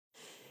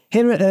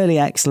Here at Early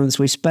Excellence,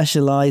 we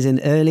specialise in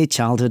early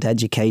childhood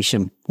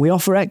education. We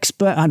offer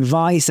expert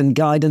advice and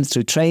guidance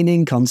through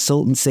training,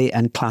 consultancy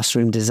and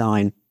classroom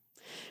design.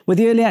 With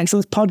the Early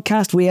Excellence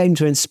podcast, we aim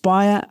to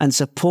inspire and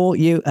support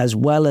you as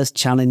well as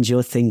challenge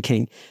your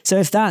thinking. So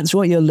if that's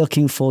what you're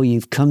looking for,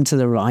 you've come to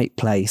the right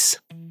place.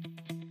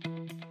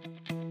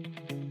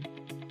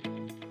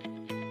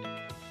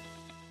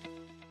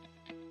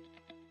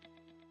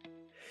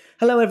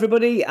 Hello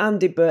everybody,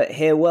 Andy Burt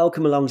here.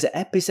 Welcome along to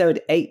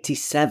episode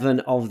 87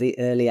 of the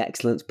Early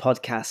Excellence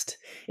podcast.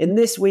 In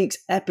this week's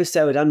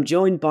episode, I'm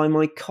joined by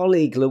my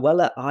colleague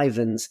Luella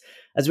Ivans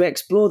as we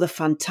explore the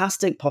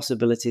fantastic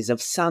possibilities of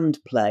sand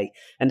play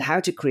and how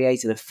to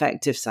create an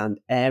effective sand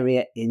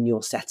area in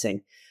your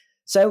setting.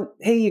 So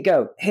here you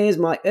go. Here's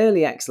my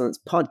Early Excellence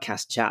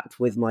podcast chat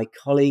with my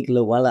colleague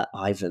Luella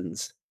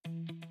Ivans.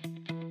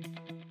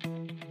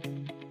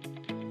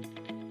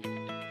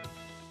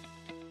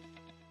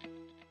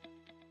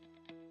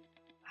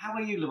 How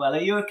are you, Luella?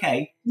 Are you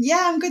okay?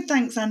 Yeah, I'm good,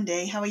 thanks,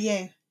 Andy. How are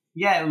you?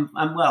 Yeah,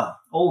 I'm well.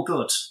 All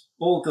good.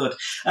 All good.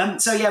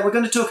 We're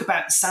going to talk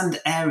about sand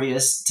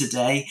areas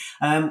today.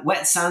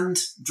 Wet sand,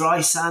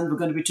 dry sand. We're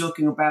going to be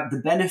talking about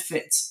the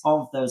benefits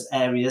of those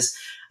areas.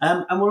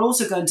 And we're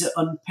also going to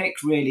unpick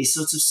really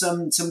sort of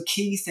some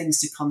key things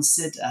to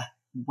consider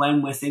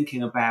when we're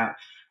thinking about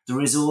the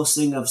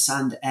resourcing of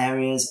sand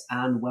areas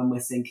and when we're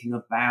thinking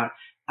about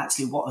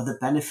actually what are the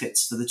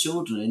benefits for the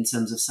children in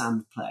terms of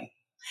sand play.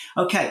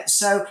 Okay,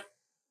 so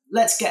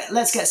let's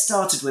get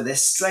started with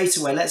this straight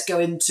away. Let's go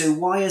into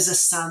why is a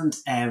sand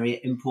area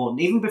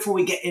important? Even before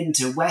we get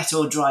into wet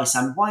or dry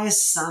sand, why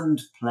is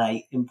sand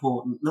play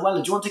important?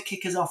 Luella, do you want to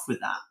kick us off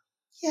with that?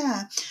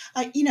 Yeah,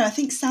 I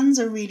think sands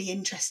are really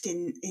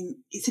interesting.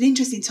 It's an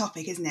interesting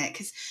topic, isn't it?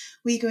 Because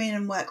we go in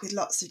and work with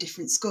lots of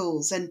different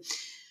schools, and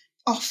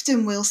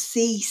often we'll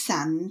see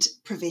sand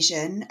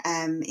provision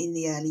in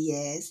the early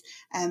years,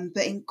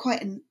 but in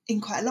quite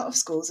a lot of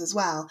schools as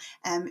well,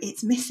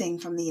 it's missing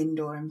from the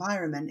indoor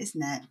environment,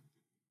 isn't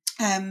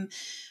it?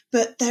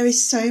 But there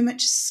is so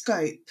much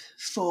scope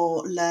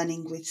for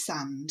learning with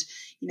sand,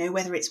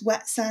 whether it's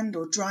wet sand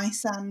or dry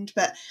sand,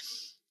 but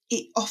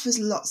it offers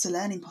lots of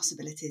learning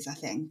possibilities, I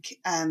think.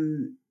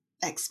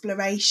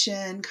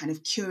 Exploration, kind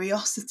of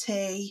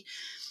curiosity,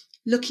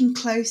 looking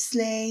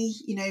closely,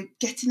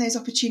 getting those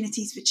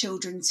opportunities for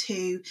children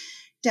to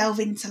delve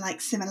into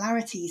like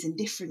similarities and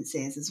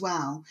differences as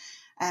well.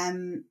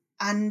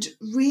 And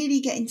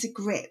really getting to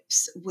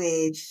grips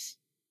with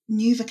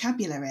new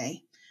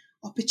vocabulary,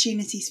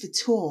 opportunities for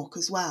talk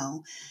as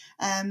well.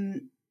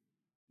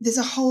 There's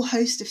a whole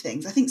host of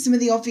things. I think some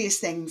of the obvious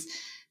things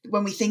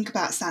when we think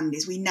about sand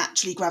is we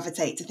naturally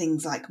gravitate to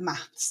things like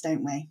maths,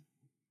 don't we?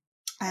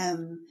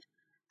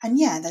 And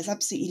yeah, there's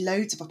absolutely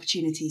loads of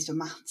opportunities for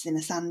maths in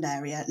a sand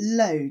area,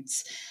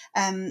 loads.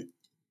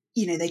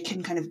 They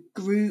can kind of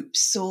group,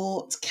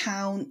 sort,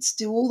 count,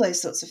 do all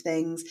those sorts of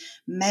things,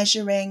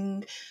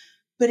 measuring.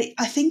 But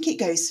I think it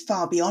goes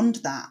far beyond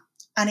that.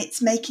 And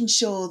it's making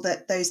sure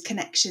that those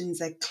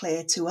connections are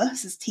clear to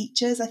us as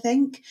teachers, I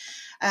think.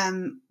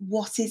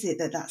 What is it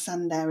that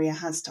sand area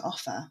has to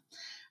offer?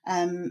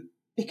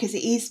 Because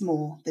it is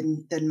more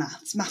than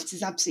maths. Maths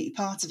is absolutely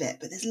part of it,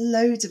 but there's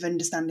loads of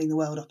understanding the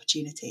world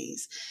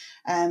opportunities,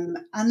 and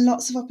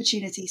lots of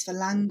opportunities for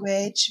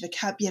language,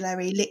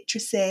 vocabulary,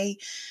 literacy,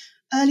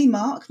 early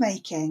mark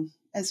making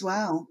as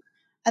well.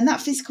 And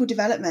that physical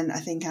development, I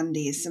think,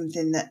 Andy, is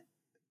something that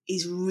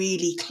is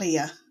really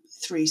clear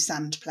through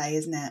sand play,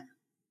 isn't it?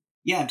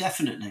 Yeah,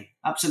 definitely.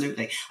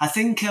 Absolutely. I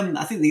think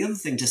the other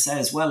thing to say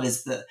as well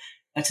is that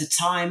at a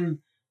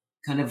time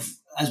kind of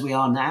as we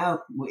are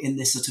now in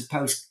this sort of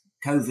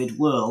post-COVID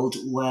world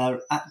where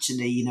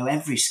actually,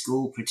 every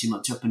school pretty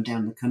much up and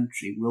down the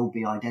country will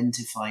be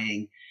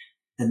identifying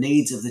the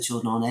needs of the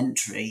children on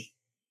entry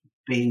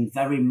being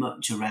very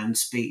much around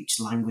speech,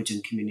 language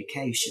and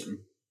communication.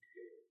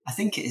 I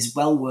think it is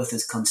well worth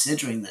us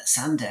considering that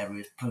sand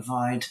areas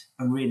provide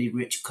a really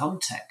rich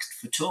context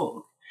for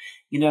talk,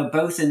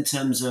 both in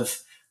terms of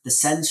the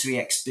sensory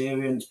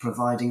experience,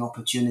 providing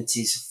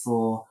opportunities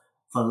for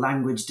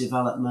language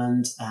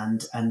development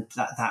and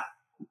that,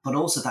 but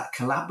also that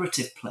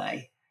collaborative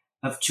play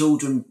of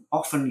children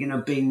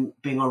often,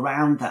 being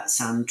around that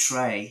sand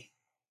tray,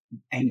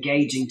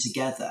 engaging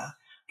together,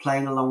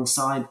 playing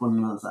alongside one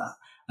another,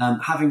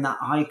 having that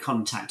eye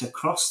contact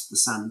across the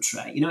sand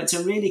tray. It's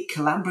a really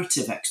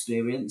collaborative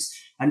experience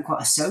and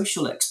quite a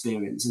social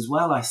experience as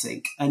well, I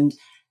think. And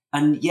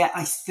yet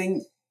I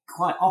think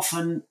quite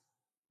often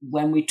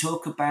when we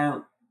talk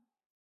about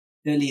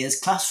early years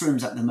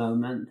classrooms at the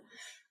moment,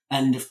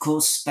 and of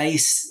course,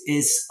 space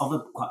is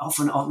quite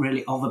often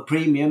really of a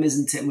premium,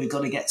 isn't it? And we've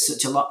got to get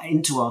such a lot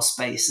into our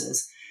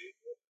spaces.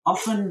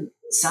 Often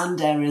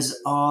sand areas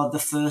are the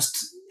first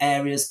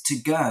areas to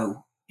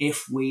go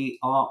if we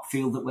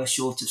feel that we're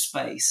short of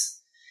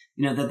space.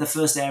 They're the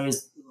first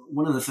areas,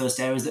 one of the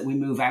first areas that we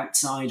move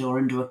outside or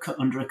under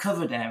a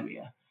covered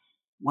area.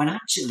 When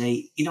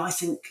actually, I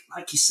think,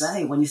 like you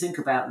say, when you think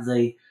about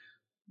the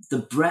the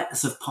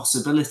breadth of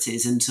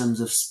possibilities in terms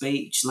of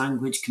speech,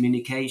 language,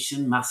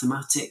 communication,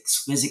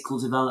 mathematics, physical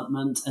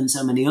development, and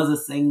so many other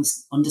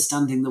things,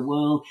 understanding the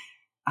world,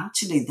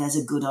 actually, there's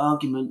a good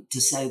argument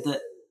to say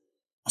that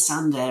a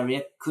sand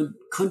area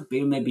could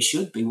be, or maybe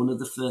should be, one of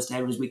the first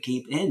areas we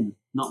keep in,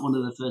 not one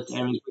of the first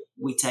areas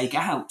we take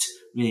out,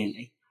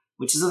 really,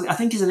 which is, I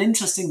think, is an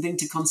interesting thing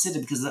to consider,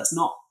 because that's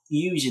not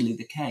usually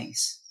the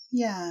case.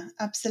 Yeah,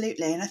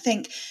 absolutely. And I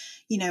think,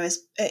 as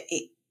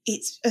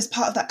it's as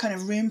part of that kind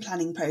of room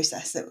planning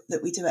process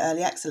that we do at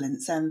Early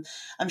Excellence.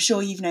 I'm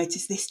sure you've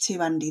noticed this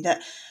too, Andy,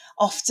 that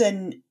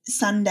often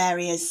sand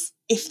areas,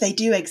 if they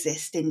do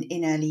exist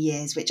in early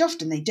years, which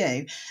often they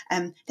do,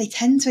 they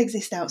tend to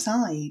exist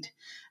outside.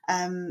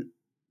 And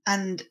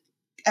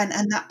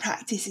that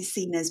practice is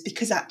seen as,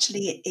 because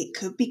actually it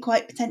could be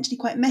potentially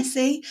quite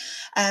messy,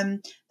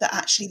 that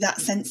actually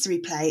that sensory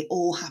play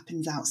all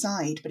happens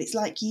outside. But it's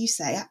like you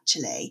say,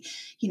 actually,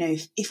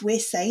 if we're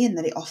saying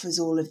that it offers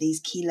all of these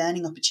key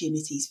learning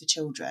opportunities for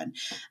children,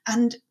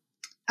 and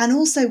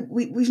also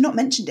we've not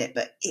mentioned it,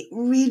 but it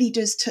really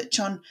does touch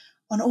on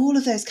all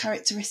of those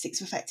characteristics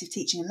of effective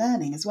teaching and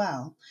learning as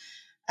well.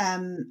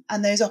 And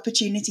those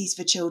opportunities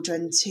for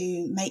children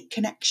to make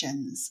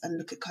connections and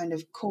look at kind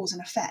of cause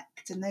and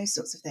effect and those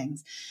sorts of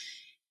things.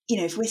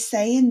 If we're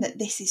saying that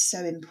this is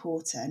so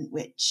important,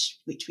 which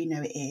we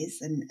know it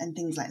is, and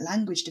things like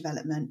language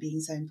development being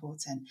so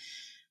important,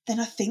 then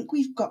I think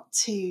we've got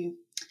to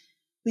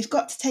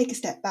take a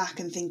step back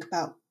and think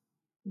about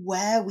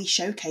where we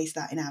showcase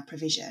that in our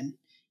provision.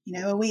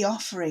 Are we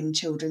offering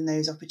children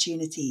those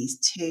opportunities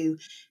to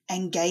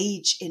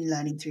engage in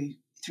learning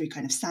through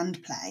kind of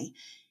sand play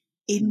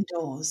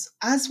indoors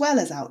as well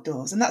as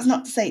outdoors? And that's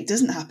not to say it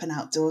doesn't happen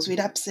outdoors. We'd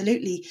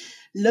absolutely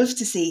love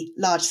to see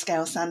large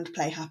scale sand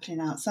play happening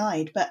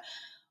outside, but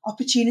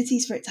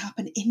opportunities for it to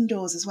happen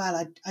indoors as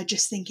well, I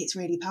just think it's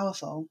really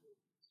powerful.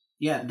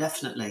 Yeah,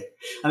 definitely.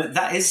 I mean,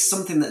 that is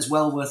something that's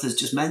well worth us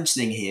just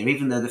mentioning here,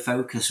 even though the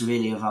focus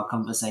really of our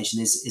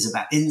conversation is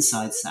about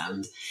inside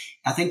sand.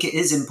 I think it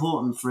is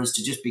important for us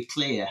to just be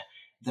clear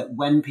that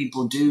when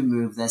people do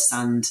move their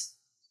sand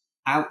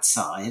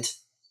outside,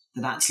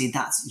 that actually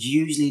that's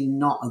usually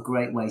not a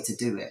great way to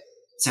do it.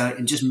 So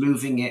just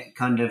moving it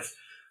kind of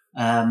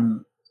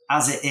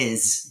as it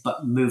is,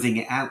 but moving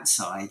it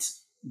outside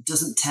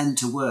doesn't tend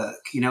to work.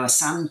 A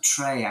sand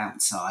tray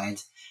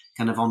outside,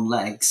 kind of on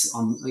legs,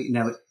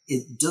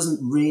 it doesn't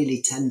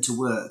really tend to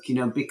work,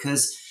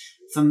 because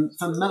for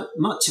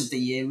much of the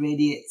year,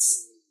 really,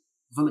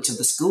 for much of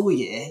the school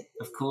year,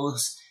 of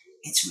course,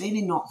 it's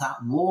really not that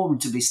warm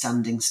to be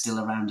standing still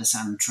around a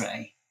sand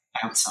tray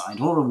outside,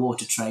 or a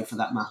water tray for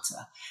that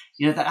matter.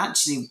 That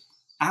actually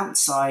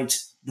outside,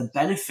 the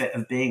benefit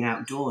of being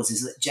outdoors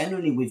is that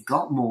generally we've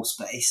got more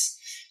space,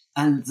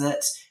 and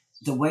that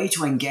the way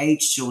to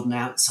engage children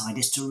outside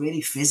is to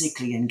really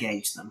physically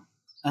engage them.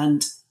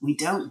 And we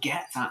don't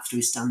get that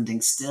through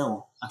standing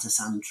still at a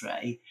sand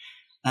tray.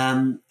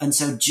 And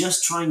so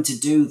just trying to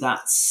do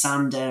that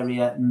sand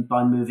area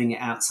by moving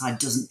it outside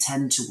doesn't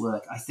tend to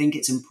work. I think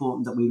it's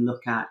important that we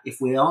look at, if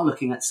we are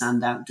looking at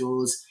sand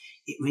outdoors,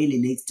 it really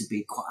needs to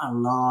be quite a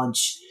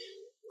large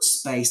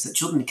space that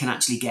children can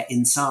actually get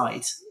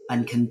inside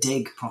and can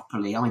dig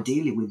properly,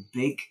 ideally with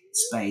big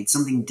spades,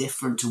 something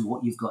different to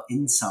what you've got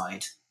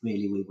inside,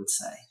 really, we would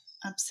say.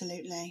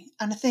 Absolutely.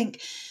 And I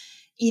think,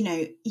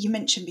 you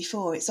mentioned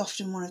before, it's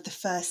often one of the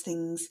first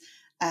things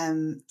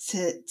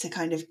to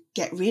kind of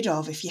get rid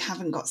of if you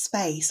haven't got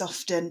space.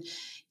 Often,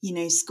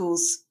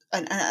 schools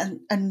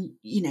and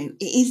it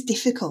is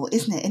difficult,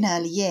 isn't it, in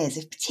early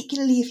years,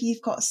 particularly if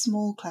you've got a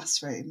small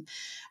classroom,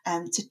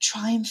 to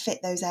try and fit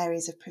those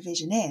areas of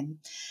provision in.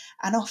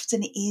 And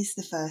often it is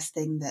the first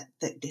thing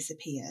that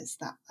disappears,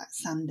 that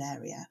sand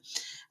area.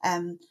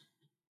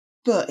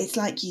 But it's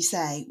like you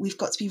say, we've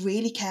got to be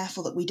really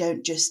careful that we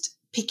don't just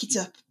pick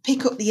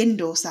up the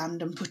indoor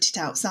sand and put it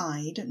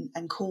outside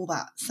and call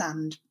that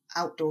sand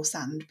outdoor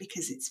sand,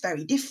 because it's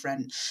very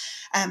different.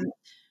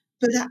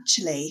 But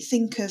actually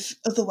think of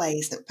other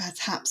ways that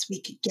perhaps we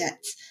could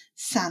get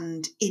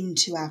sand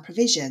into our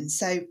provision.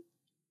 So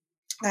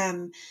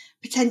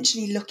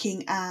potentially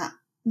looking at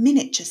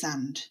miniature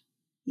sand,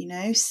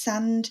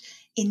 sand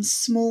in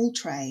small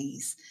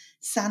trays,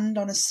 sand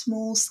on a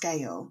small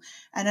scale.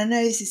 And I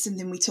know this is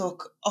something we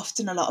talk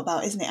often a lot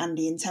about, isn't it,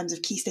 Andy, in terms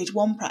of Key Stage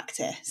 1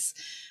 practice.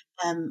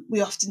 We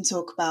often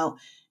talk about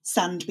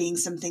sand being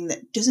something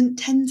that doesn't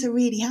tend to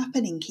really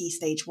happen in Key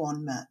Stage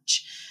 1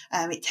 much.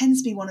 It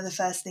tends to be one of the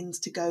first things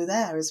to go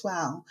there as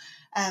well.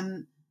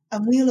 And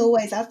we'll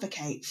always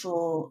advocate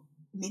for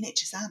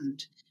miniature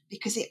sand,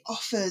 because it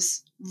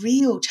offers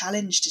real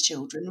challenge to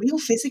children, real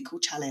physical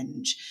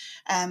challenge,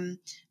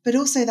 but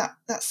also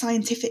that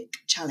scientific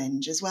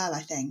challenge as well,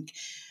 I think.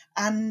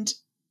 And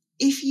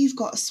if you've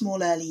got a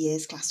small early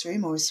years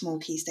classroom or a small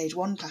Key Stage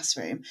 1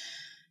 classroom,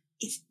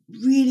 it's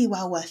really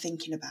well worth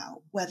thinking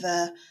about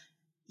whether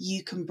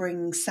you can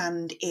bring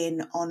sand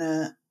in on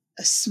a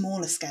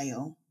smaller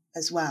scale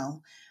as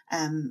well.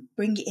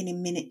 Bring it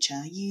in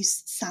miniature,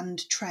 use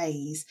sand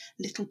trays,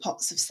 little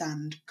pots of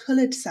sand,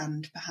 coloured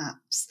sand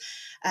perhaps,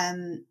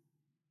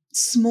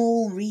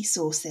 small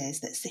resources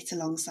that sit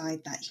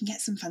alongside that. You can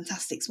get some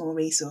fantastic small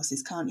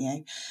resources, can't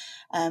you?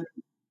 Um,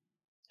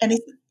 and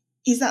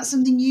is that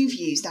something you've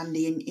used,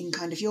 Andy, in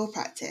kind of your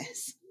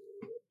practice?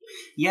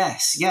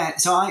 Yes, yeah.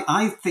 So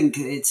I think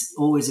it's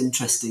always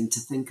interesting to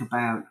think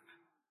about,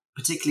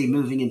 particularly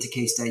moving into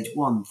Key Stage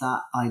 1,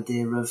 that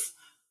idea of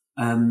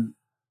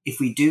if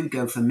we do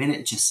go for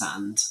miniature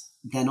sand,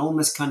 then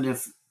almost kind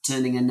of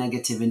turning a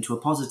negative into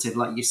a positive,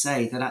 like you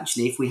say, that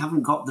actually if we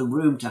haven't got the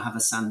room to have a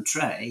sand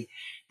tray,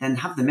 then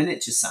have the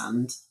miniature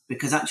sand,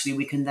 because actually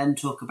we can then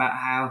talk about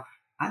how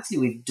actually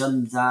we've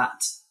done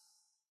that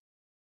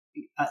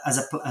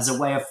as a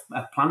way of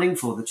planning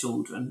for the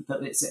children, that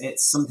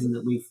it's something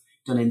that we've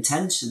done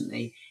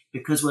intentionally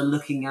because we're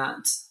looking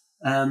at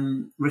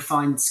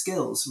refined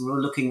skills. We're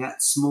looking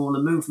at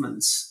smaller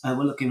movements.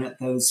 We're looking at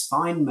those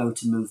fine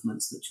motor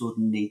movements that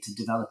children need to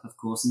develop, of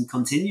course, and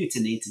continue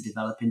to need to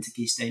develop into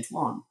Key Stage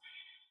 1.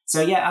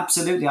 So yeah,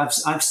 absolutely.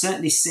 I've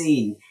certainly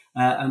seen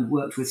and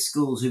worked with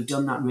schools who've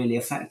done that really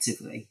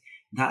effectively.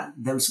 That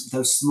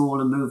those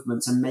smaller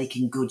movements and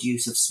making good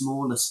use of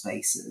smaller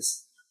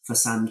spaces for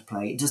sand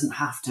play. It doesn't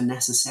have to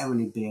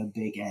necessarily be a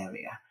big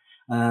area.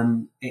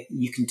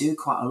 You can do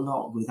quite a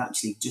lot with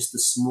actually just the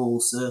small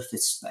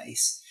surface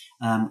space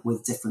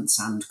with different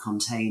sand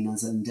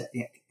containers and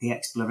the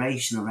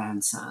exploration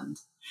around sand.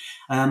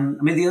 I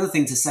mean, the other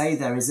thing to say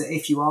there is that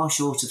if you are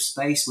short of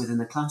space within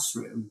the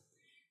classroom,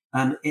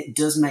 it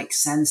does make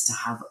sense to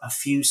have a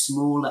few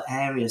smaller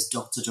areas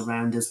dotted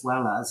around as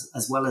well as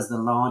the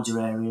larger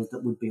areas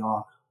that would be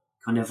our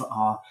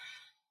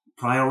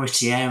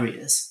priority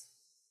areas,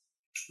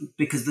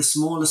 because the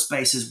smaller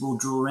spaces will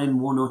draw in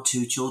one or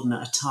two children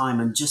at a time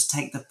and just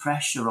take the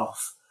pressure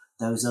off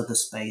those other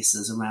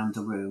spaces around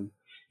the room.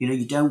 You know,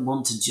 you don't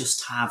want to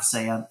just have,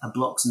 say, a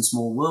blocks and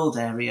small world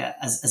area,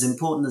 as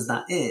important as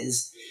that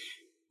is,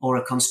 or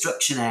a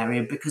construction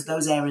area, because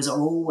those areas are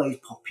always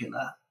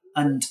popular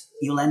and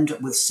you'll end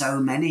up with so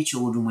many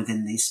children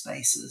within these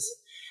spaces.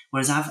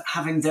 Whereas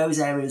having those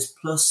areas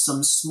plus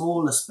some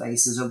smaller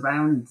spaces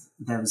around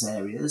those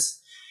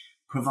areas,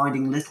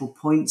 providing little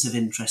points of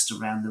interest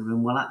around the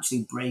room, will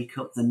actually break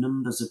up the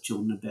numbers of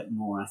children a bit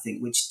more, I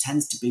think, which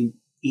tends to be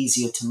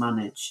easier to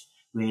manage,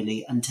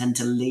 really, and tend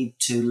to lead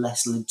to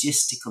less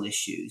logistical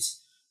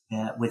issues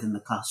within the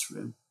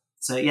classroom.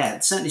 So, yeah,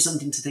 it's certainly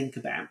something to think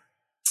about.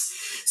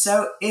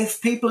 So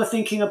if people are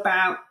thinking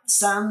about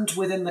sand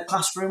within the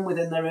classroom,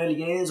 within their early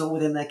years or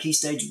within their Key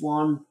Stage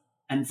 1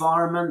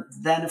 environment,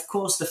 then of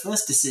course the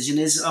first decision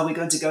is, are we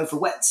going to go for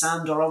wet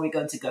sand or are we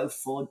going to go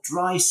for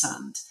dry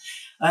sand?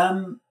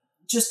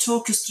 Just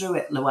talk us through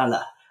it,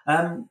 Luella.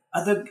 Are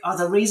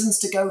there reasons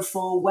to go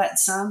for wet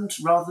sand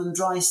rather than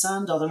dry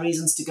sand? Are there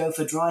reasons to go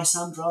for dry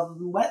sand rather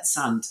than wet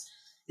sand?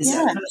 Is it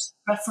a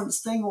preference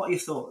thing? What are your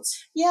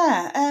thoughts?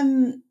 Yeah,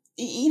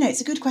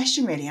 it's a good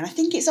question, really, and I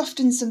think it's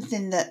often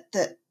something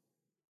that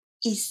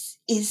is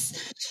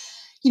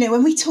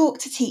when we talk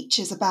to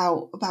teachers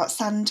about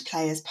sand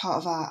play as part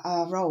of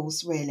our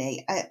roles,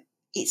 really,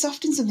 it's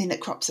often something that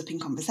crops up in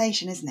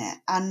conversation, isn't it?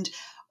 And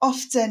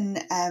often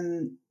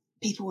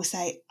people will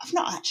say, I've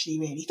not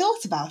actually really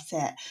thought about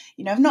it.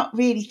 I've not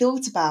really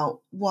thought about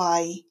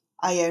why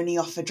I only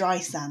offer dry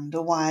sand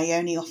or why I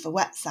only offer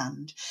wet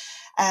sand.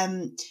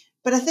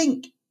 But I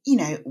think,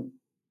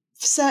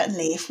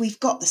 certainly if we've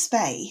got the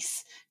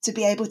space to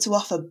be able to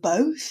offer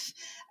both,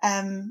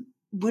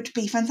 would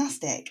be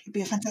fantastic. It'd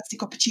be a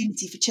fantastic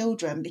opportunity for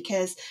children,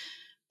 because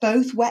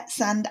both wet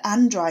sand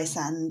and dry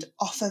sand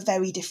offer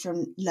very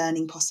different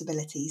learning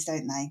possibilities,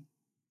 don't they?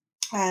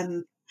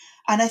 And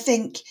I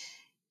think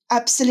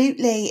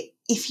absolutely,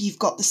 if you've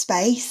got the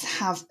space,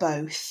 have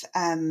both,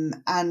 and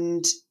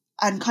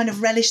kind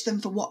of relish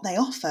them for what they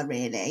offer,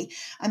 really.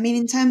 I mean,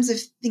 in terms of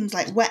things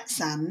like wet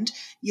sand,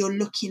 you're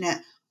looking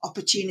at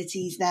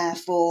opportunities there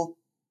for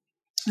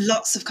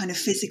lots of kind of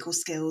physical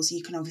skills.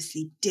 You can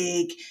obviously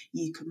dig,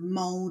 you can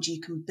mould,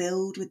 you can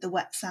build with the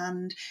wet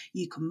sand,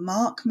 you can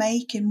mark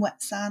make in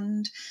wet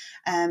sand,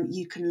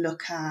 you can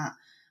look at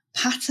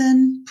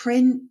pattern,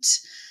 print.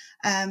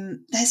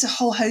 There's a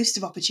whole host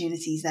of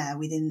opportunities there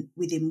within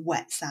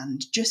wet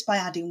sand, just by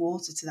adding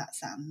water to that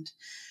sand.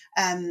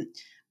 And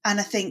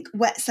I think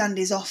wet sand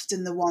is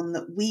often the one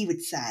that we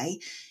would say,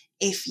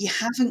 if you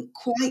haven't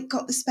quite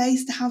got the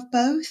space to have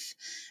both,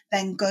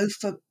 then go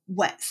for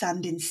wet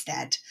sand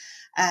instead.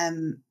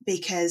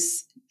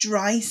 Because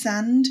dry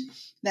sand,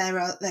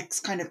 there's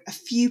kind of a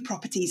few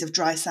properties of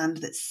dry sand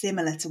that's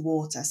similar to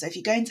water. So if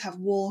you're going to have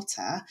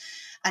water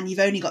and you've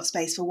only got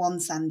space for one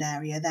sand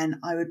area, then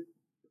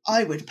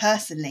I would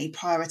personally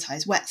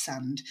prioritise wet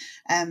sand.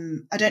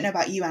 I don't know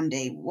about you,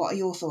 Andy. What are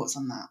your thoughts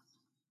on that?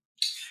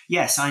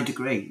 Yes, I'd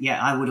agree.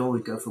 Yeah, I would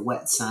always go for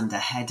wet sand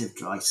ahead of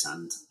dry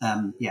sand.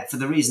 For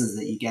the reasons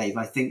that you gave.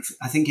 I think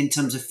in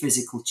terms of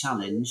physical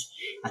challenge,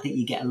 I think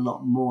you get a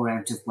lot more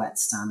out of wet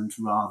sand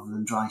rather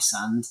than dry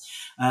sand.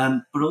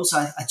 But also,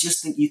 I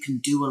just think you can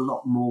do a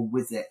lot more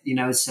with it.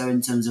 So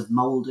in terms of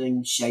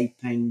moulding,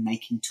 shaping,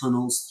 making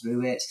tunnels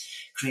through it,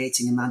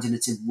 creating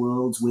imaginative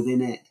worlds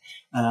within it,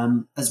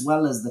 as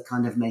well as the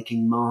kind of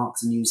making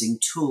marks and using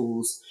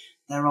tools.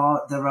 there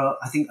are,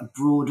 I think, a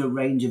broader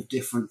range of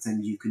different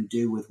things you can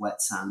do with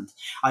wet sand.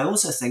 I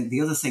also think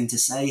the other thing to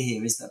say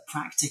here is that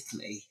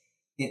practically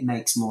it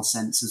makes more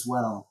sense as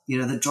well.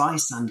 The dry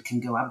sand can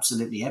go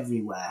absolutely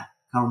everywhere,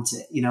 can't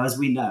it? As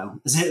we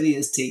know, as early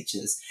as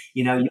teachers,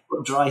 you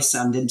put dry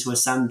sand into a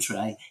sand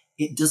tray,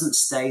 it doesn't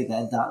stay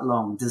there that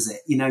long, does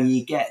it?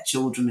 You get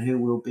children who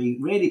will be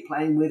really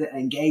playing with it,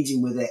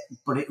 engaging with it,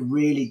 but it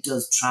really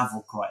does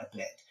travel quite a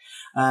bit.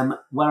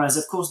 Whereas,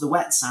 of course, the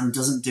wet sand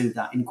doesn't do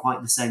that in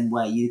quite the same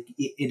way.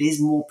 It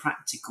is more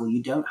practical.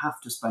 You don't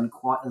have to spend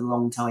quite as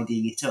long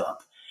tidying it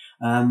up.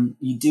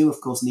 You do,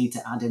 of course, need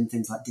to add in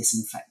things like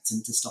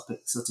disinfectant to stop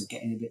it sort of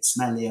getting a bit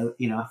smelly,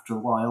 after a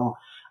while.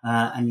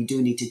 And you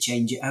do need to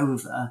change it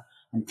over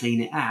and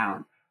clean it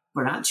out.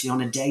 But actually,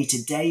 on a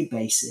day-to-day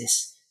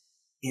basis,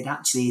 it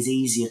actually is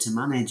easier to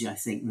manage, I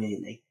think,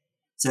 really.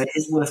 So it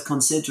is worth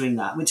considering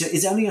that, which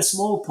is only a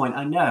small point,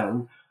 I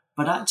know,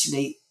 but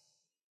actually,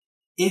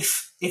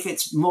 if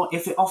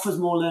it offers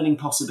more learning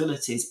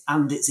possibilities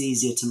and it's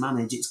easier to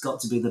manage, it's got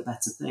to be the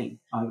better thing,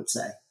 I would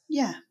say.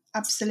 Yeah,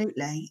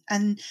 absolutely.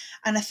 And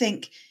I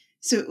think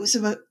so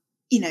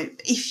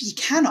if you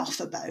can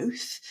offer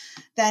both,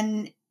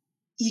 then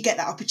you get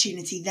that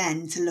opportunity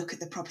then to look at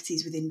the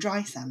properties within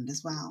dry sand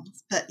as well.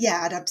 But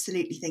yeah, I'd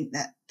absolutely think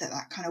that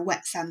kind of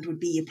wet sand would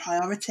be your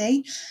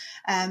priority.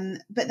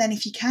 But then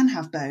if you can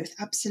have both,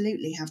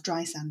 absolutely have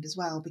dry sand as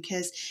well,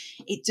 because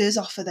it does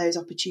offer those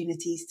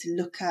opportunities to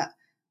look at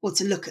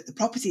the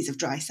properties of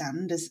dry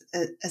sand as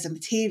a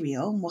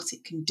material and what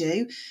it can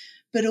do,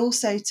 but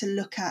also to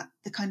look at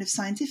the kind of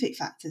scientific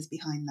factors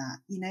behind that,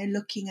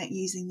 looking at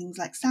using things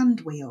like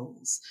sand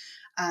wheels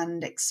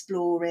and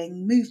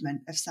exploring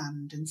movement of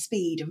sand and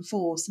speed and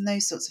force and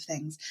those sorts of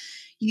things,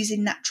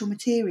 using natural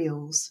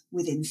materials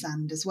within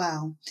sand as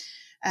well.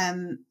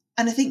 And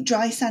I think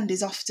dry sand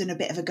is often a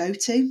bit of a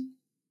go-to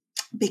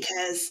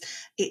because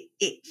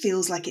it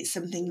feels like it's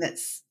something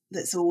that's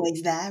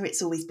always there,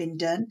 it's always been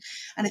done.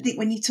 And I think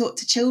when you talk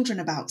to children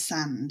about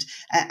sand,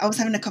 I was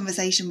having a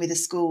conversation with a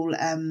school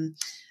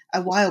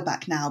a while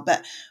back now,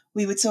 but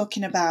we were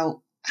talking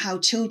about how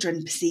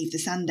children perceive the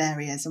sand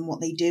areas and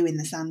what they do in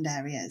the sand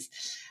areas.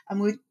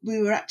 And we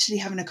were actually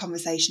having a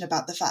conversation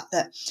about the fact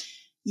that,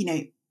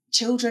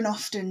 children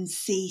often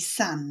see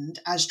sand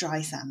as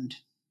dry sand.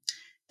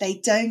 They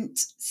don't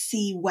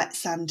see wet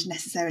sand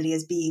necessarily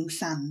as being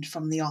sand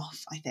from the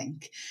off, I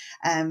think.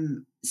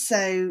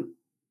 So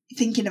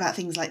thinking about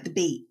things like the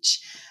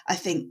beach, I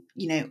think,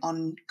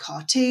 on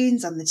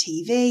cartoons, on the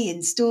TV,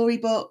 in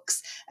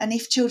storybooks, and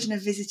if children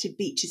have visited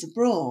beaches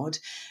abroad,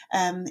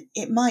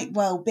 it might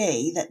well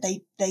be that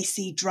they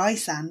see dry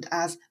sand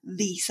as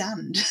the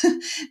sand,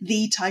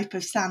 the type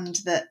of sand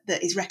that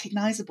is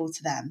recognisable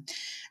to them.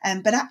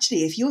 But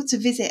actually, if you're to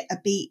visit a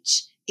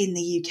beach in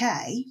the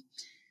UK,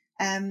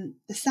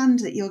 the sand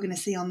that you're going to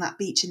see on that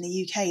beach in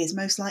the UK is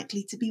most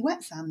likely to be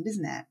wet sand,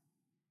 isn't it?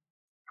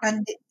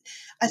 And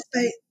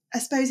I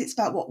suppose it's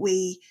about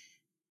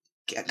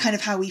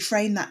how we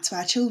frame that to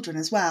our children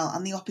as well,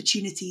 and the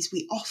opportunities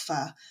we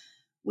offer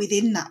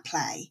within that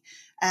play,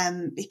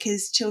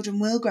 because children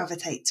will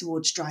gravitate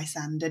towards dry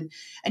sand, and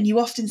you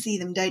often see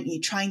them, don't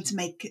you, trying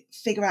to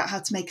figure out how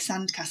to make a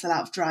sandcastle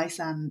out of dry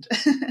sand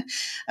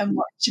and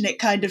watching it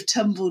kind of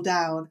tumble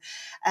down,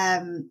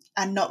 and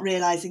not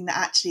realising that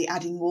actually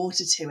adding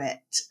water to it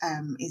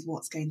is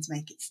what's going to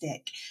make it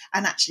stick.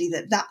 And actually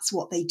that's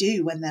what they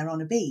do when they're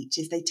on a beach,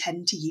 is they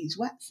tend to use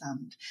wet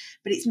sand.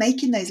 But it's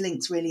making those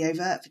links really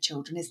overt for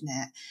children, isn't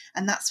it?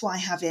 And that's why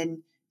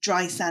having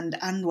dry sand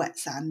and wet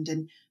sand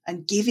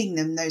and giving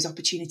them those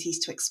opportunities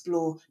to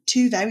explore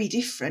two very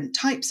different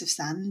types of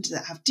sand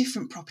that have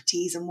different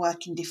properties and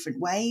work in different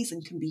ways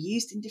and can be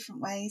used in different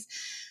ways,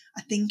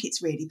 I think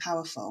it's really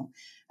powerful.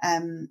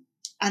 And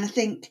I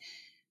think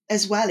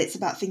as well, it's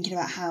about thinking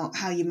about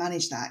how you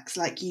manage that. Because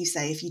like you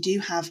say, if you do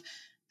have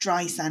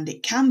dry sand,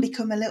 it can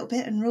become a little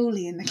bit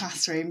unruly in the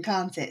classroom,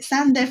 can't it?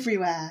 Sand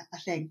everywhere, I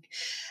think.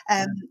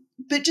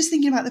 But just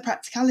thinking about the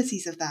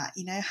practicalities of that,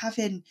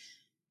 having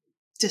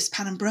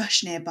dustpan and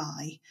brush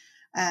nearby,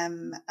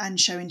 and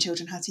showing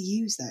children how to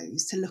use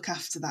those to look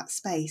after that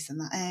space and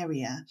that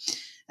area,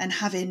 and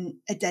having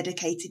a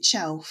dedicated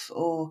shelf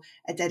or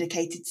a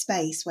dedicated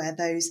space where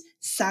those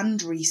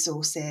sand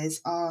resources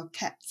are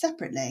kept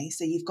separately.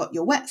 So you've got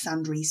your wet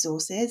sand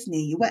resources near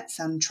your wet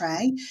sand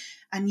tray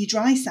and your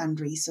dry sand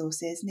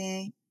resources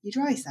near your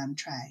dry sand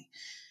tray.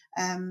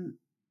 And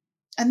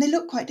they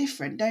look quite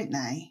different, don't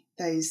they?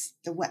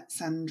 The wet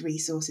sand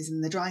resources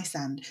and the dry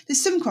sand.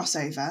 There's some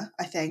crossover,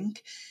 I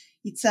think.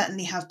 You'd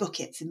certainly have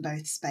buckets in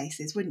both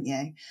spaces, wouldn't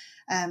you?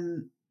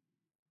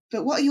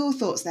 But what are your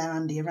thoughts there,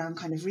 Andy, around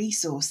kind of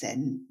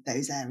resourcing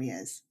those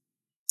areas?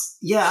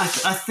 Yeah,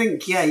 I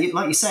think,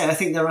 like you say, I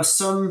think there are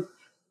some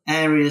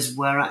areas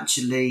where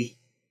actually,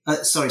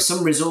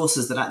 some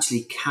resources that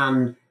actually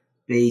can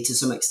be to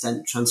some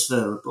extent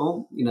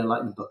transferable,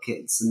 like the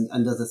buckets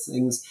and other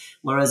things,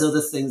 whereas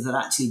other things that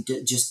actually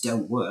just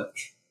don't work.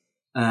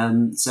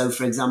 So,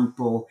 for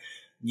example,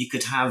 you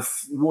could have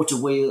water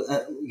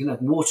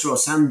or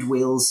sand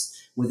wheels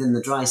within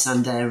the dry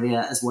sand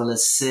area, as well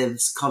as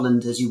sieves,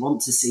 colanders. You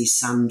want to see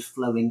sand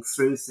flowing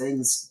through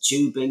things,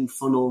 tubing,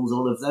 funnels,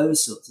 all of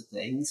those sorts of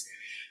things,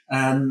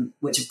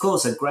 which of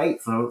course are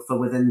great for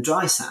within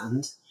dry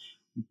sand,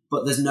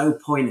 but there's no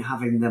point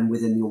having them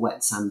within your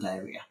wet sand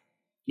area.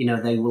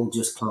 They will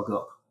just clog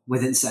up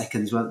within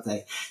seconds, won't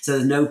they? So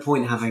there's no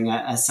point having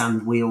a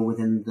sand wheel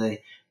within the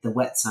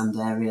wet sand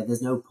area.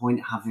 There's no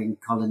point having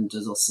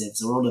colanders or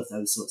sieves or all of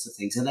those sorts of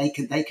things. So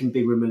they can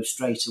be removed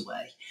straight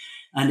away.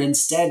 And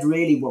instead,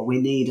 really what we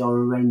need are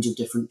a range of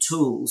different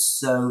tools.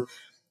 So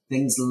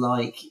things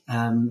like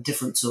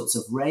different sorts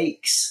of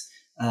rakes,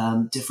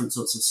 different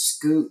sorts of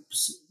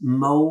scoops,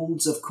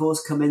 molds, of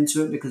course, come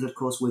into it, because, of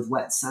course, with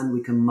wet sand,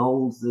 we can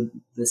mold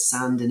the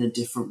sand in a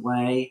different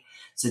way.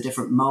 So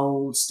different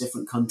molds,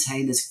 different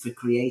containers for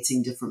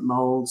creating different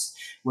molds.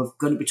 We're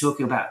going to be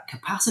talking about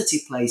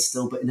capacity play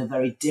still, but in a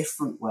very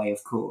different way,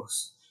 of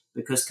course,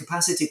 because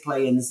capacity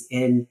play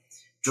in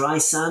dry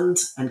sand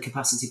and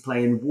capacity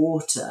play in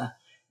water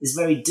is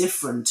very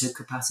different to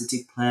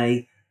capacity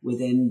play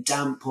within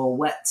damp or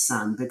wet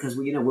sand, because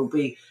we'll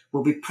be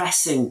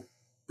pressing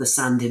the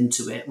sand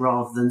into it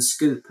rather than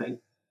scooping,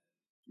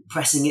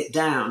 pressing it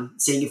down,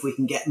 seeing if we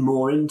can get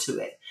more into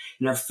it,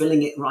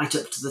 filling it right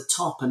up to the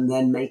top, and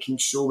then making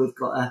sure we've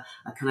got a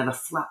kind of a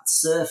flat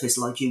surface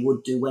like you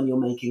would do when you're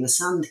making a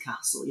sand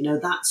castle.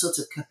 That sort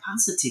of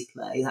capacity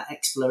play, that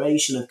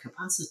exploration of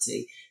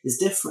capacity is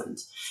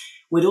different.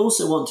 We'd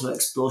also want to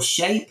explore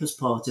shape as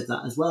part of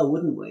that as well,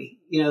 wouldn't we?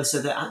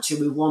 So that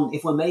actually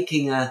if we're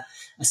making a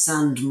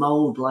sand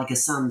mold like a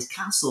sand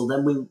castle,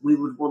 then we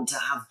would want to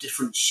have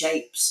different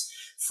shapes,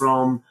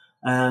 from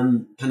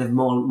kind of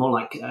more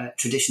like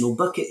traditional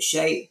bucket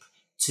shape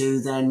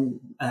to then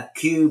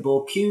cube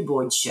or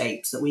cuboid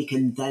shapes that we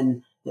can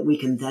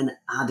then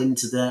add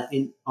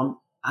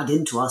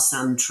into our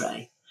sand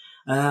tray.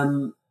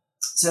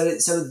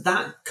 So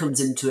that comes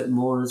into it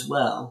more as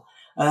well.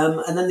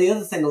 And then the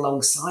other thing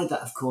alongside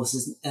that, of course,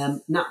 is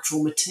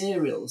natural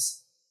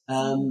materials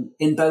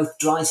in both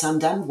dry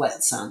sand and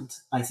wet sand,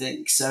 I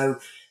think. So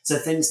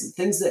things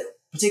that,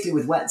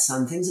 particularly with wet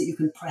sand, things that you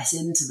can press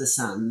into the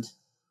sand,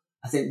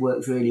 I think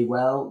works really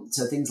well.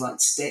 So things like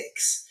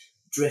sticks,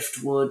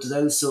 driftwood,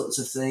 those sorts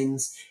of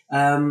things.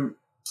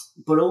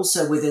 But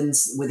also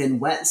within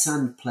wet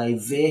sand play,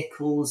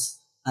 vehicles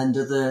and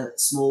other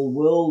small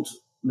world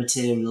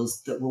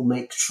materials that will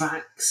make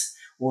tracks,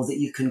 or that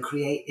you can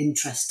create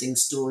interesting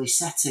story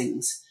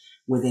settings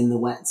within the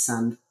wet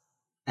sand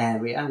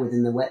area,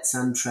 within the wet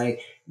sand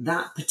tray.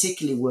 That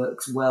particularly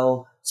works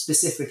well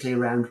specifically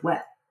around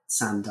wet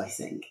sand, I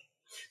think.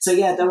 So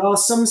yeah, there are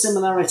some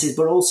similarities,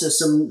 but also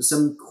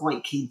some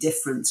quite key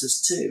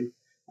differences too,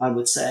 I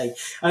would say.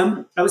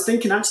 I was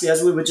thinking, actually,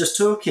 as we were just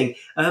talking,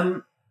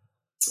 I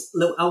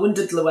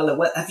wondered,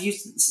 Luella,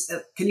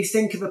 can you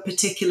think of a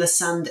particular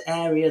sand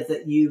area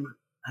that you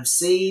have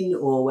seen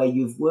or where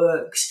you've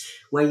worked,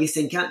 where you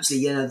think,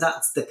 actually,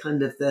 that's the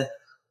kind of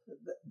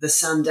the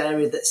sand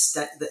area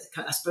that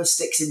I suppose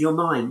sticks in your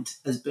mind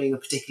as being a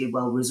particularly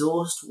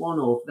well-resourced one,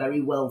 or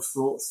very well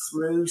thought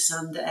through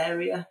sand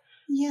area?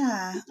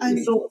 Yeah.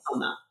 Any thoughts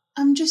on that?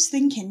 I'm just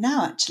thinking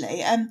now,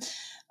 actually.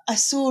 I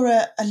saw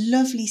a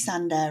lovely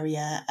sand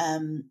area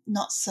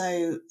not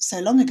so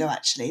long ago,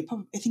 actually.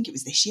 Probably, I think it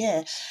was this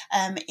year,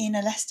 in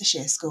a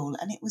Leicestershire school,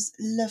 and it was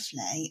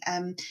lovely.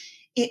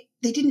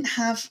 They didn't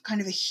have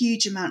kind of a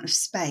huge amount of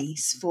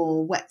space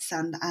for wet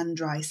sand and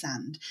dry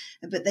sand,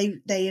 but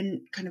they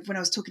kind of, when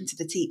I was talking to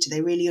the teacher,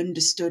 they really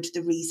understood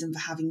the reason for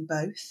having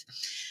both.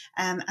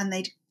 And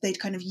they'd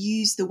kind of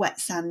use the wet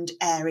sand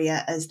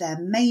area as their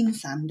main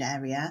sand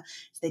area.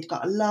 So they'd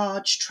got a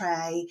large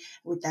tray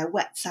with their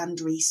wet sand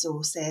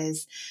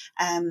resources.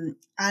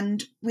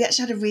 And we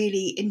actually had a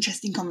really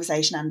interesting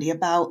conversation, Andy,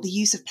 about the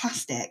use of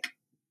plastic.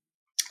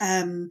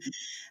 And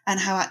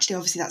how actually,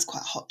 obviously, that's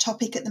quite a hot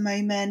topic at the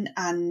moment.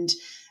 And,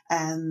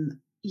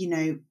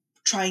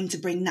 trying to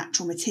bring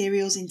natural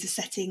materials into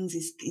settings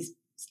is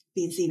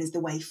being seen as the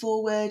way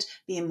forward,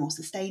 being more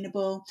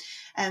sustainable.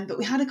 But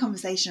we had a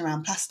conversation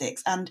around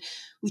plastics, and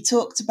we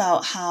talked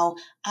about how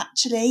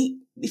actually,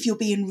 if you're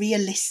being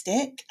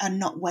realistic and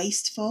not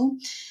wasteful,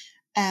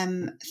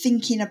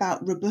 thinking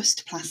about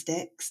robust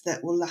plastics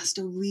that will last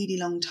a really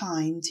long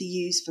time to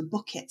use for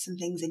buckets and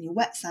things in your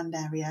wet sand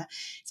area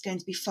is going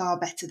to be far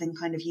better than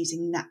kind of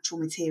using natural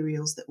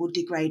materials that will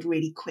degrade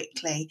really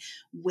quickly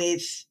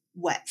with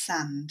wet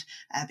sand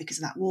because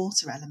of that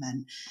water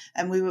element.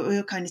 And we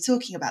were kind of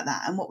talking about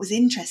that. And what was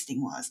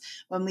interesting was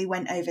when we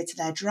went over to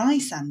their dry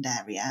sand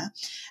area,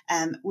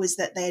 was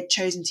that they had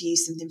chosen to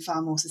use something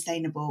far more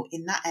sustainable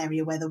in that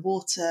area where the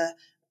water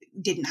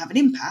didn't have an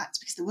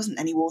impact because there wasn't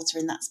any water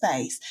in that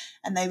space,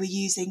 and they were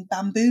using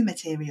bamboo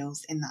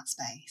materials in that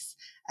space,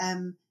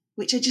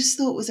 which I just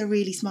thought was a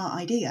really smart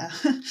idea.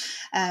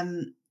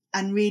 And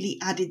really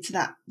added to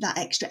that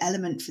extra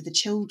element for the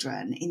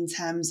children in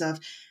terms of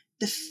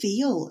the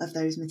feel of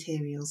those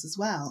materials as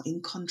well,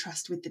 in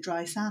contrast with the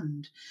dry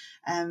sand,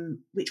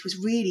 which was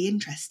really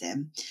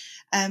interesting.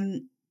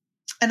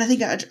 And I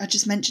think I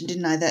just mentioned,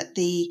 didn't I, that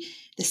the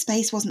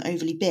space wasn't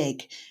overly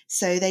big,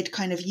 so they'd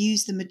kind of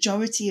used the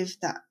majority of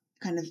that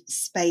kind of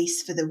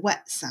space for the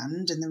wet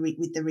sand and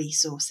with the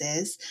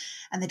resources,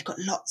 and they'd got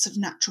lots of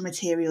natural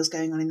materials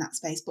going on in that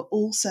space, but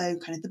also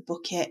kind of the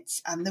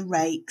buckets and the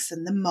rakes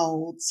and the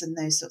molds and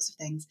those sorts of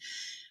things.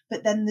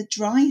 But then the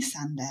dry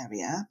sand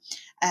area,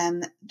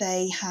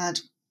 they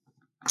had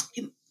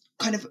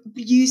kind of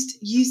used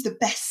the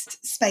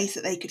best space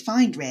that they could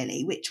find,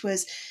 really, which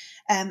was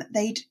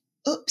they'd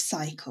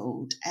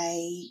upcycled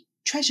a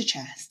treasure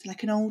chest,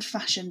 like an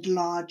old-fashioned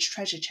large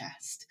treasure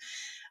chest,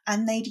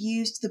 and they'd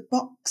used the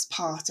box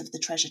part of the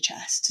treasure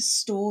chest to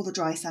store the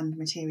dry sand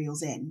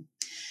materials in.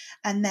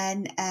 And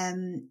then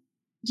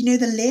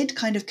the lid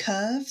kind of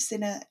curves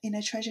in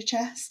a treasure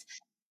chest.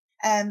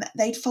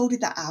 They'd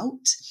folded that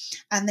out,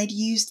 and they'd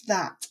used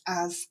that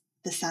as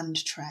the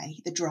sand tray,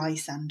 the dry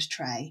sand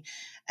tray,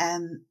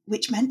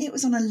 which meant it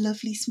was on a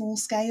lovely small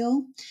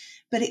scale,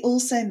 but it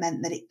also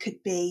meant that it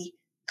could be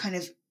kind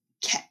of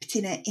kept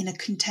in a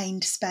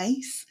contained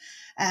space.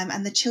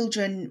 And the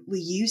children were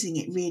using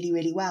it really,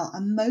 really well.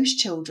 And most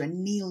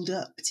children kneeled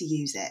up to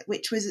use it,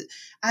 which was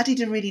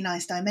added a really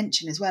nice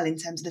dimension as well in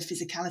terms of the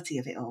physicality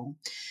of it all.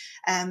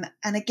 And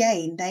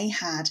again, they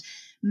had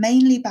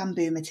mainly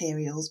bamboo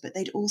materials, but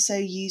they'd also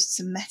used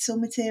some metal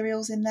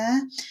materials in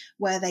there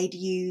where they'd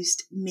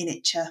used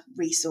miniature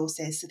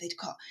resources. So they'd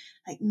got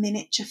like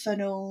miniature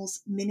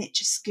funnels,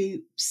 miniature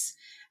scoops.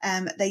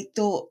 They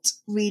thought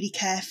really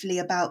carefully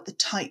about the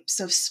types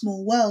of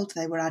small world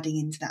they were adding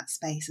into that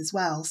space as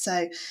well.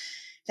 So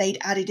they'd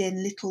added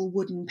in little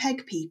wooden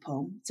peg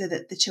people so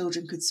that the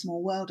children could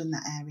small world in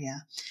that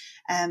area.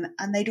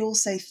 And they'd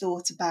also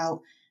thought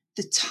about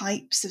the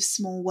types of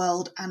small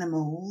world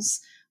animals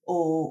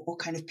or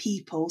kind of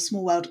people,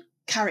 small world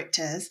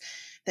characters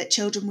that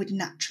children would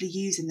naturally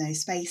use in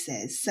those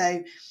spaces.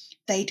 So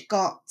they'd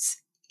got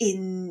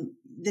in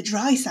the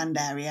dry sand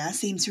area, I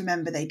seem to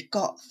remember they'd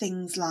got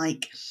things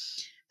like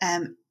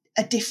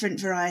a different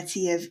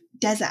variety of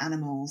desert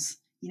animals,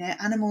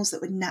 animals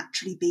that would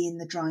naturally be in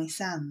the dry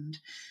sand,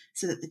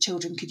 so that the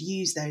children could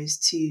use those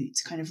to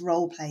kind of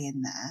role play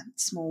in there,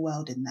 small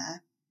world in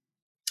there.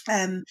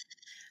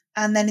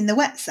 And then in the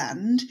wet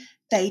sand,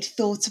 they'd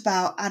thought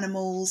about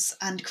animals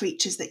and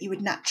creatures that you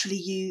would naturally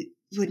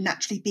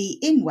be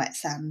in wet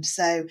sand.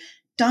 So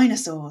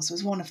dinosaurs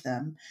was one of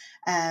them,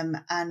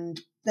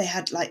 and they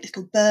had like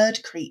little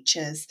bird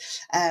creatures.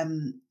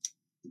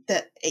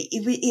 That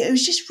it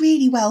was just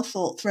really well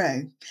thought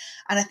through,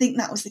 and I think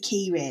that was the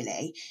key.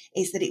 Really,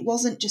 is that it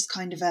wasn't just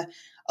kind of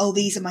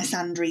these are my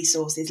sand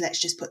resources,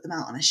 let's just put them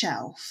out on a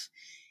shelf.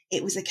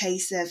 It was a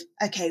case of,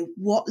 okay,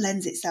 what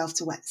lends itself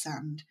to wet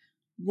sand?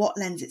 What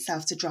lends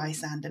itself to dry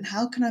sand, and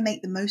how can I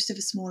make the most of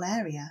a small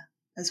area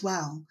as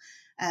well,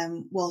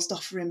 whilst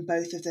offering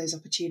both of those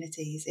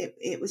opportunities?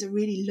 It was a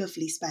really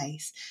lovely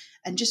space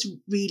and just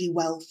really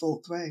well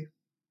thought through.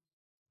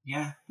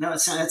 Yeah, no, it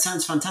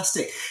sounds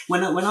fantastic.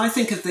 When I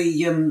think of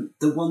the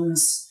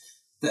ones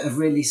that have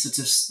really sort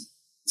of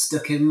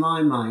stuck in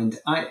my mind,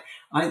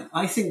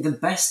 I think the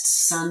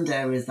best sand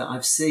areas that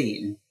I've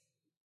seen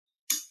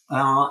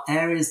are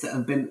areas that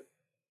have been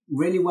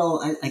really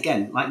well,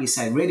 again, like you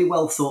say, really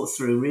well thought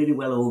through, really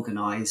well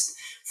organised,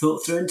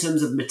 thought through in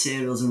terms of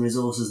materials and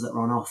resources that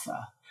are on offer.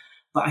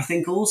 But I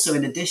think also,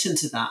 in addition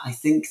to that, I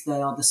think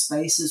they are the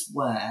spaces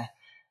where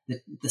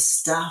the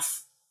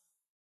staff,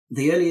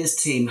 the early years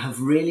team,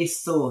 have really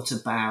thought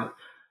about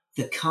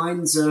the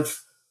kinds of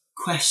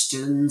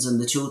questions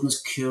and the children's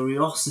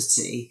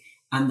curiosity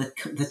and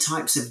the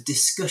types of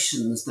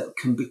discussions that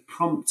can be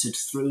prompted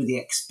through the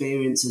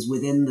experiences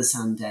within the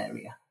sand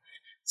area.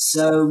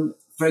 So,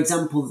 for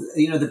example,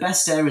 the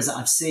best areas that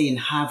I've seen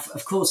have,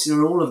 of course,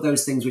 all of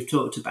those things we've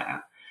talked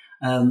about.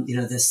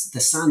 The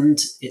sand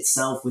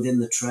itself within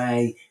the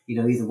tray,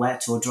 either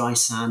wet or dry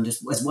sand,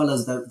 as well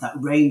as that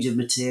range of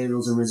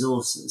materials and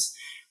resources.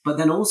 But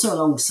then also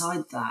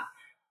alongside that,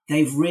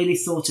 they've really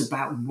thought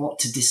about what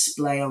to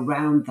display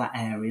around that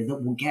area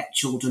that will get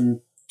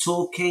children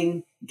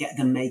talking, get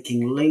them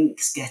making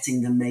links,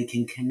 getting them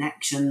making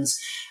connections,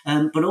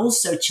 but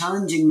also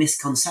challenging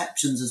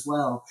misconceptions as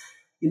well.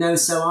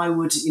 So I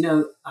would,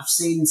 I've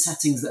seen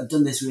settings that have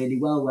done this really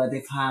well, where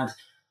they've had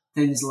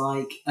things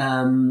like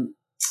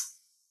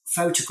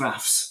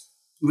photographs,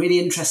 really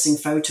interesting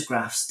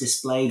photographs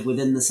displayed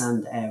within the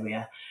sand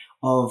area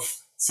of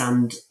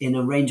sand in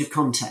a range of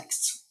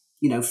contexts,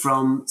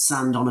 from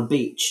sand on a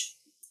beach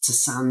to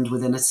sand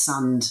within a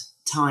sand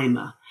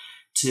timer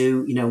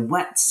to,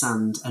 wet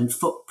sand and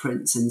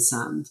footprints in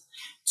sand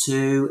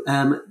to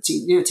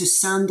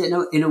sand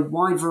in a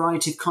wide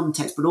variety of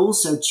contexts, but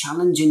also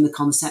challenging the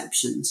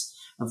conceptions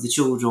of the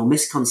children or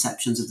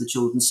misconceptions of the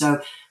children.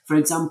 So, for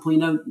example,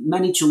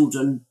 many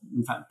children,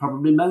 in fact,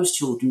 probably most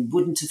children,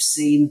 wouldn't have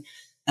seen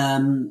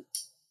sand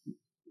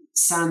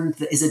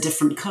that is a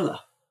different colour.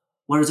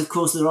 Whereas, of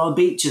course, there are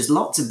beaches,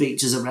 lots of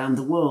beaches around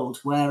the world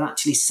where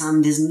actually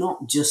sand is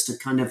not just a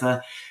kind of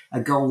a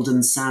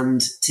golden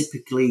sand,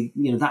 typically,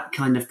 that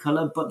kind of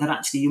colour, but that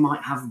actually you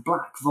might have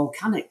black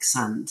volcanic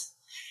sand.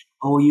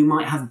 Or you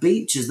might have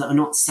beaches that are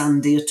not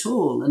sandy at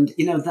all. And,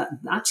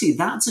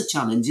 that's a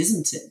challenge,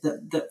 isn't it?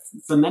 That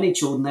for many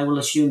children, they will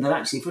assume that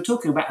actually, if we're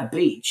talking about a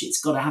beach, it's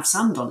got to have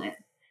sand on it.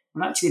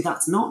 But actually,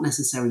 that's not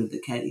necessarily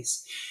the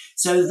case.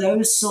 So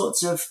those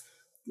sorts of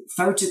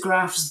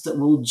photographs that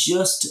will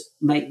just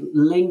make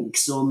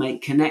links or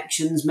make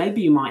connections.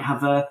 Maybe you might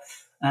have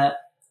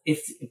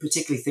if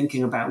particularly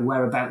thinking about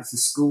whereabouts the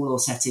school or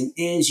setting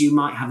is, you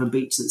might have a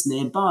beach that's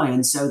nearby.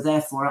 And so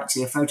therefore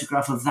actually a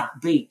photograph of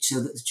that beach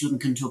so that the children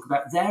can talk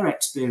about their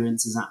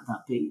experiences at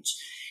that beach.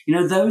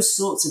 Those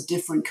sorts of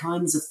different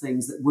kinds of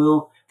things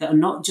that are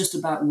not just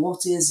about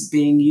what is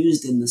being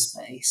used in the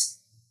space,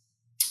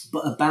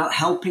 but about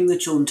helping the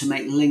children to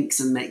make links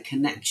and make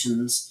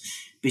connections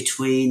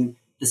between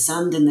the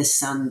sand in this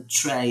sand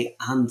tray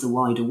and the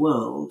wider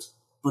world,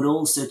 but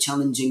also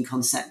challenging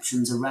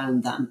conceptions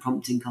around that and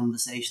prompting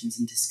conversations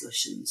and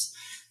discussions.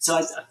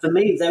 So for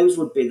me, those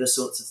would be the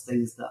sorts of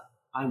things that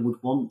I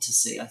would want to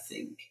see, I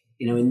think,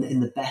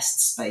 in the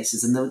best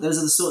spaces. And those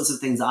are the sorts of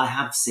things I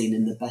have seen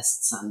in the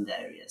best sand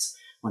areas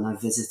when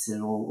I've visited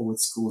or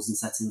with schools and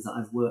settings that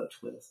I've worked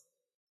with.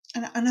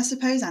 And I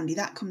suppose, Andy,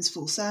 that comes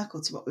full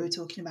circle to what we were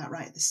talking about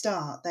right at the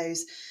start,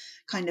 those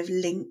kind of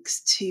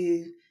links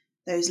to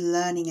those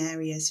learning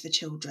areas for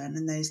children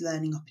and those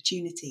learning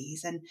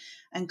opportunities,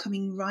 and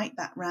coming right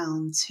back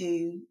round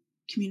to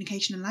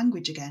communication and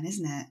language again,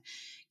 isn't it?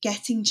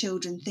 Getting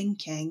children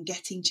thinking,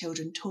 getting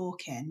children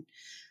talking.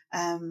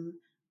 And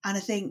I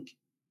think,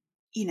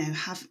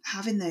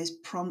 having those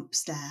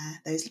prompts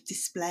there, those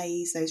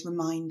displays, those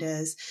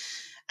reminders,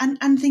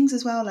 and things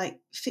as well like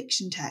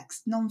fiction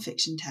text,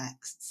 non-fiction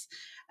texts,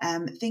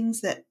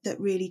 things that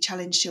really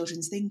challenge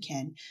children's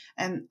thinking.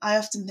 I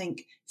often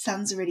think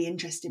sand's a really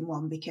interesting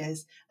one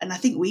because, and I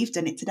think we've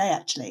done it today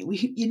actually,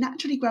 you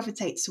naturally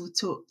gravitate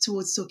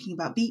towards talking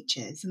about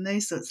beaches and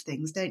those sorts of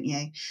things, don't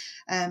you?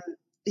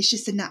 It's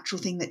just a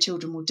natural thing that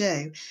children will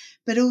do.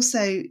 But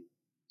also,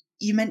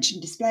 you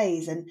mentioned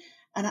displays, and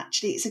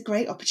actually it's a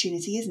great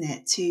opportunity, isn't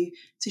it,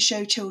 to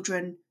show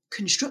children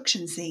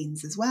construction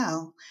scenes as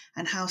well,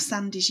 and how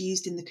sand is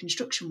used in the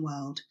construction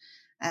world,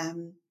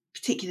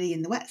 particularly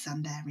in the wet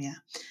sand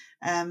area,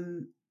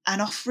 and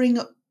offering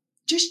up,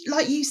 just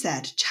like you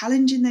said,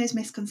 challenging those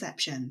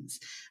misconceptions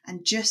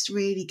and just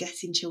really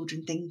getting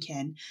children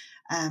thinking.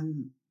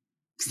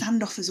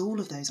 Sand offers all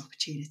of those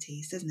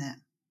opportunities, doesn't it?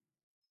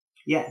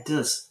 Yeah, it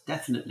does,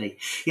 definitely.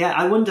 Yeah,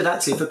 I wondered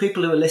actually, for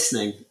people who are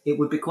listening, it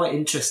would be quite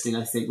interesting,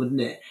 I think,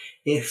 wouldn't it,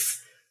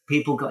 if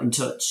people got in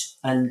touch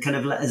and kind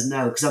of let us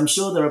know, because I'm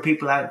sure there are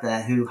people out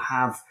there who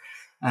have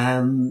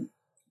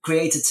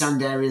created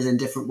sand areas in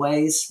different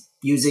ways,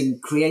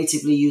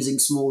 creatively using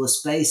smaller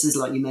spaces,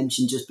 like you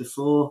mentioned just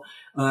before,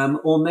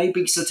 or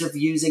maybe sort of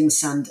using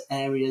sand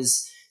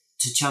areas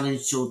to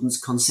challenge children's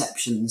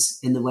conceptions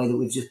in the way that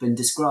we've just been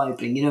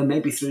describing,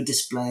 maybe through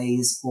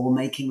displays or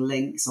making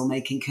links or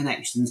making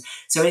connections.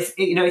 So if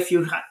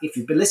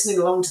you've been listening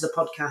along to the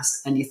podcast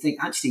and you think,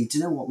 actually, do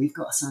you know what? We've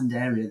got a sand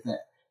area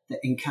that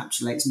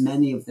encapsulates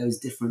many of those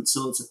different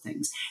sorts of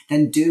things,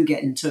 then do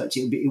get in touch.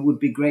 It would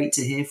be great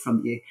to hear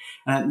from you,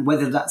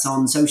 whether that's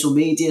on social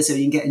media, so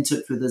you can get in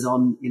touch with us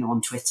on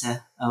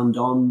Twitter and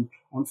on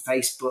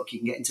Facebook. You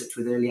can get in touch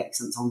with Early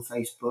Excellence on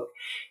Facebook.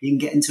 You can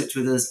get in touch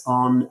with us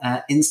on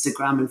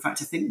Instagram. In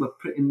fact, I think we're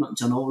pretty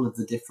much on all of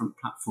the different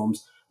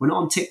platforms. We're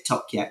not on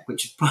TikTok yet,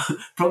 which is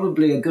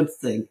probably a good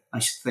thing, I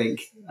should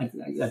think.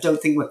 I don't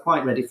think we're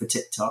quite ready for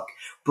TikTok,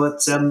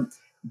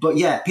 but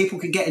yeah, people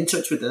can get in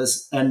touch with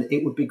us, and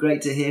it would be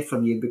great to hear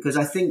from you, because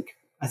I think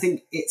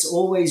it's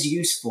always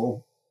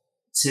useful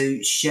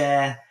to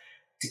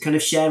kind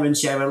of share and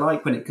share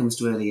alike when it comes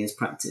to early years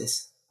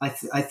practice. I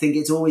think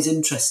it's always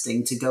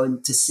interesting to go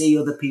and to see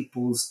other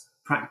people's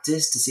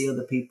practice, to see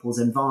other people's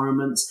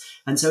environments.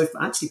 And so if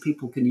actually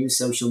people can use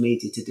social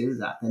media to do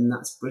that, then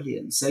that's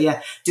brilliant. So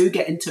yeah, do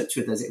get in touch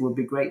with us. It would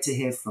be great to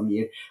hear from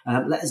you.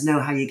 Let us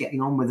know how you're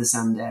getting on with the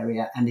sand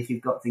area. And if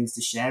you've got things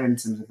to share in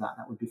terms of that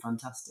would be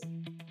fantastic.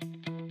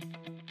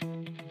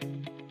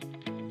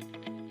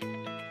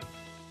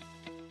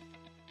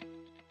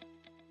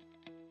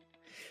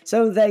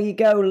 So there you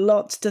go,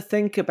 lots to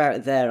think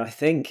about there, I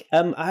think.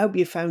 I hope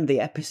you found the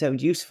episode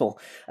useful.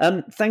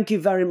 Thank you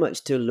very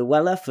much to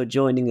Luella for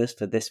joining us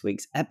for this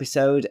week's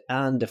episode,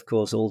 and of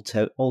course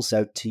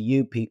also to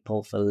you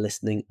people for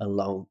listening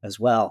along as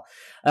well.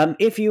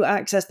 If you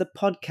access the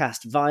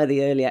podcast via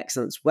the Early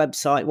Excellence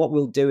website, what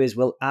we'll do is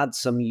we'll add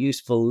some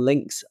useful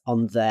links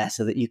on there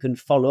so that you can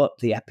follow up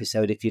the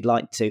episode if you'd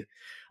like to.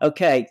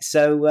 Okay,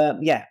 so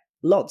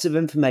lots of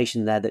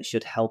information there that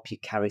should help you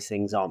carry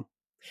things on.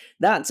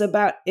 That's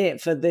about it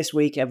for this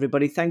week,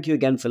 everybody. Thank you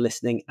again for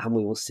listening, and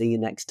we will see you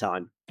next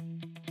time.